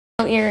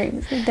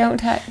Earrings, don't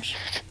touch.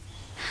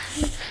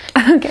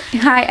 Okay,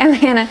 hi, I'm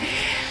Hannah,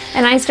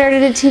 and I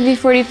started at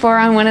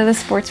TV-44 on one of the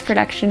sports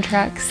production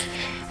trucks.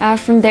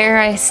 From there,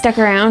 I stuck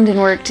around and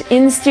worked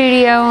in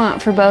studio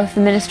for both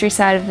the ministry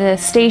side of the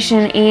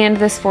station and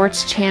the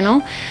sports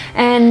channel.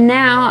 And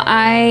now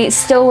I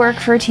still work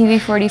for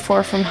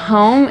TV-44 from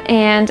home,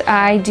 and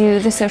I do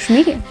the social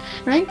media,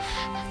 right?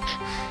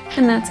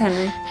 And that's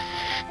Henry.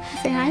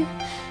 Say hi.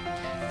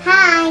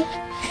 Hi.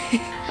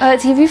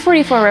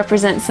 TV-44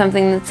 represents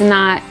something that's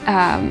not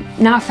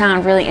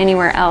found really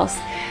anywhere else.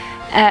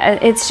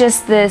 It's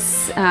just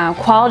this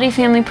quality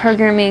family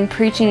programming,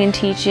 preaching and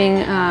teaching.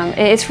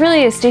 It's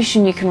really a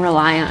station you can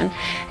rely on.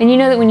 And you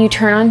know that when you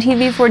turn on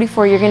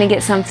TV-44, you're going to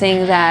get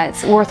something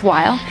that's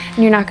worthwhile, and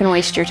you're not going to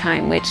waste your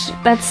time, which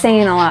that's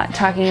saying a lot,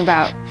 talking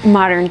about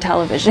modern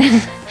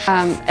television.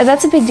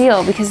 That's a big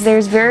deal because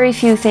there's very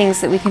few things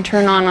that we can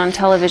turn on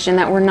television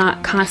that we're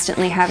not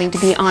constantly having to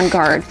be on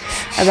guard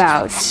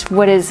about.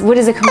 What is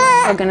a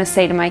commercial going to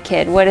say to my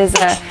kid? What is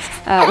a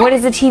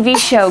TV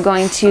show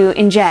going to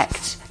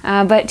inject?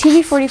 But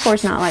TV-44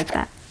 is not like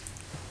that.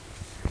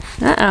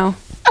 Uh-oh.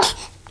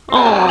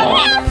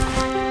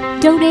 Oh.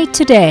 Donate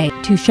today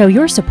to show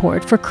your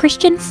support for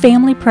Christian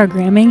family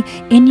programming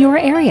in your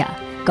area.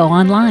 Go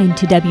online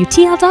to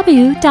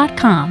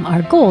WTLW.com.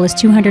 Our goal is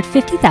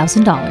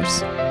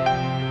 $250,000.